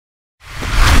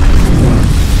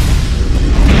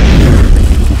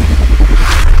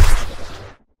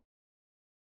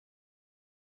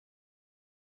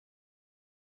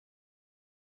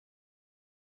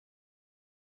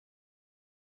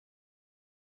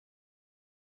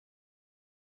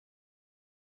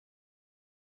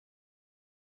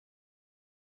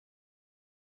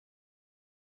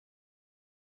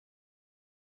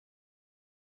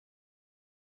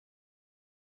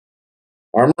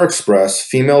Armor Express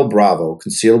Female Bravo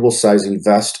Concealable Sizing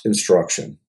Vest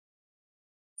Instruction.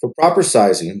 For proper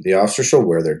sizing, the officer shall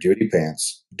wear their duty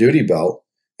pants, duty belt,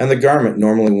 and the garment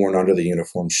normally worn under the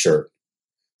uniform shirt.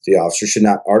 The officer should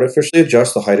not artificially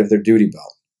adjust the height of their duty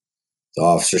belt. The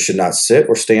officer should not sit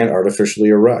or stand artificially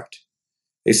erect.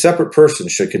 A separate person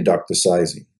should conduct the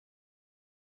sizing.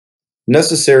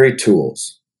 Necessary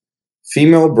tools: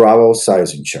 Female Bravo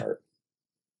Sizing Chart,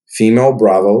 Female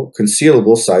Bravo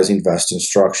Concealable Sizing Vest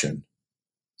Instruction,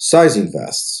 Sizing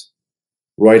Vests,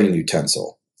 Writing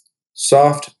Utensil,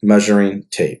 Soft Measuring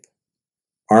Tape,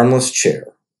 Armless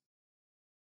Chair,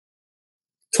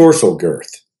 Torso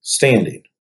Girth, Standing.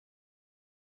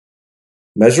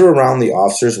 Measure around the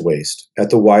officer's waist at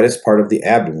the widest part of the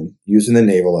abdomen using the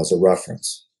navel as a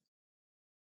reference.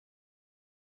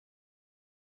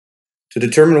 To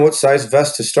determine what size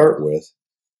vest to start with,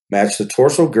 match the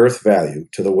torso girth value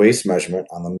to the waist measurement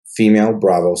on the Female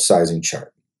Bravo Sizing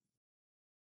Chart.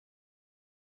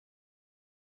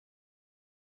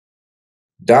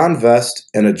 Don vest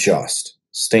and adjust,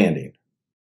 standing.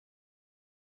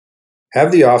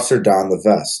 Have the officer don the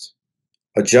vest.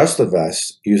 Adjust the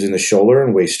vest using the shoulder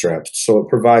and waist straps so it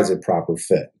provides a proper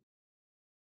fit.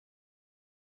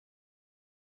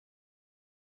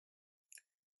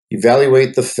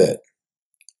 Evaluate the fit.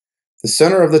 The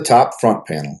center of the top front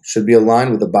panel should be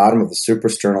aligned with the bottom of the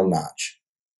suprasternal notch.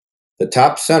 The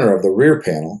top center of the rear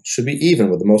panel should be even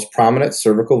with the most prominent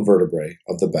cervical vertebrae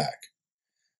of the back.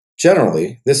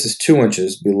 Generally, this is 2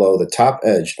 inches below the top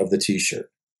edge of the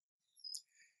t-shirt.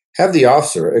 Have the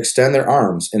officer extend their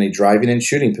arms in a driving and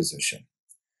shooting position.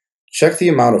 Check the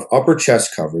amount of upper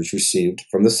chest coverage received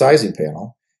from the sizing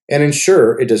panel and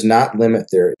ensure it does not limit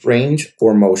their range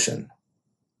or motion.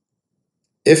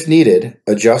 If needed,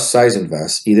 adjust sizing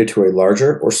vests either to a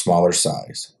larger or smaller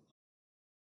size.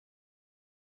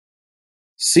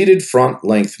 Seated front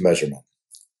length measurement.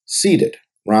 Seated,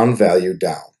 round value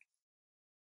down.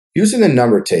 Using the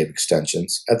number tape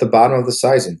extensions at the bottom of the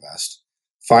sizing vest,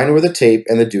 find where the tape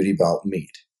and the duty belt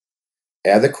meet.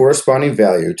 Add the corresponding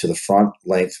value to the front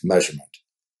length measurement.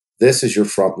 This is your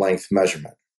front length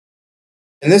measurement.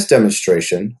 In this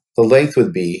demonstration, the length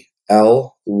would be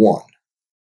L1.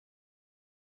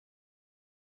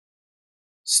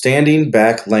 Standing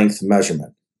back length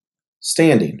measurement.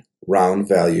 Standing, round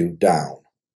value down.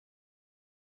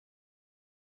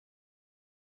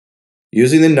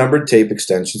 Using the numbered tape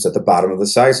extensions at the bottom of the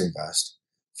sizing vest,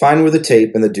 find where the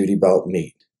tape and the duty belt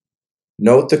meet.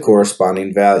 Note the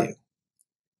corresponding value.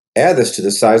 Add this to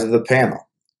the size of the panel.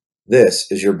 This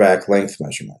is your back length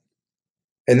measurement.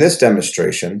 In this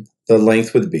demonstration, the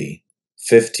length would be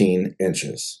 15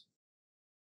 inches.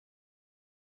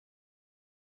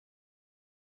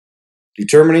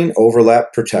 Determining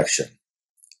overlap protection.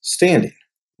 Standing,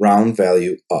 round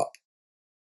value up.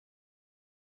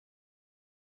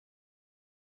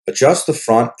 Adjust the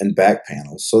front and back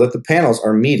panels so that the panels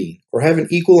are meeting or have an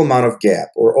equal amount of gap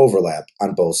or overlap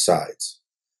on both sides.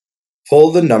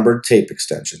 Pull the numbered tape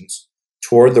extensions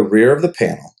toward the rear of the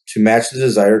panel to match the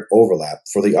desired overlap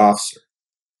for the officer.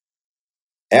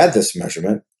 Add this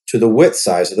measurement to the width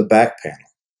size of the back panel.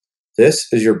 This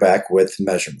is your back width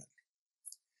measurement.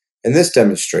 In this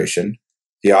demonstration,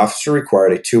 the officer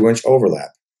required a 2-inch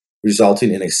overlap,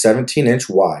 resulting in a 17-inch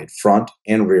wide front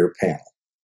and rear panel.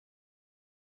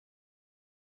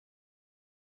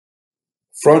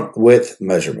 Front width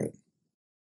measurement.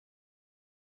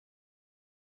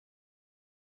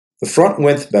 The front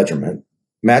width measurement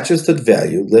matches the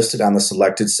value listed on the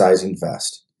selected sizing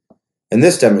vest. In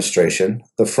this demonstration,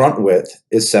 the front width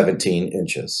is 17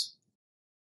 inches.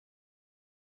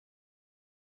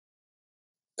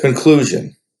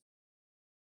 Conclusion.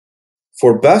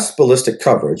 For best ballistic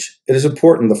coverage, it is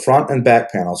important the front and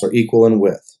back panels are equal in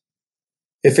width.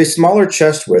 If a smaller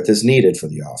chest width is needed for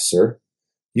the officer,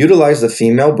 utilize the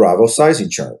Female Bravo Sizing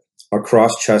Chart, a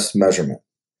cross-chest measurement,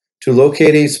 to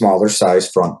locate a smaller size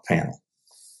front panel.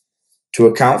 To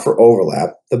account for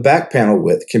overlap, the back panel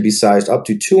width can be sized up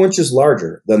to 2 inches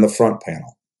larger than the front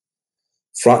panel.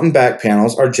 Front and back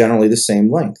panels are generally the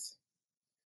same length.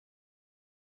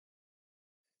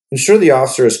 Ensure the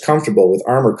officer is comfortable with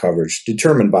armor coverage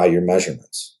determined by your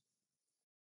measurements.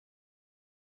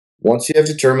 Once you have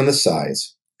determined the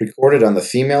size, record it on the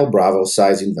Female Bravo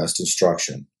Sizing Vest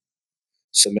instruction.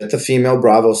 Submit the Female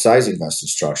Bravo Sizing Vest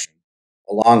instruction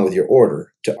along with your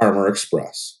order to Armor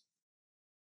Express.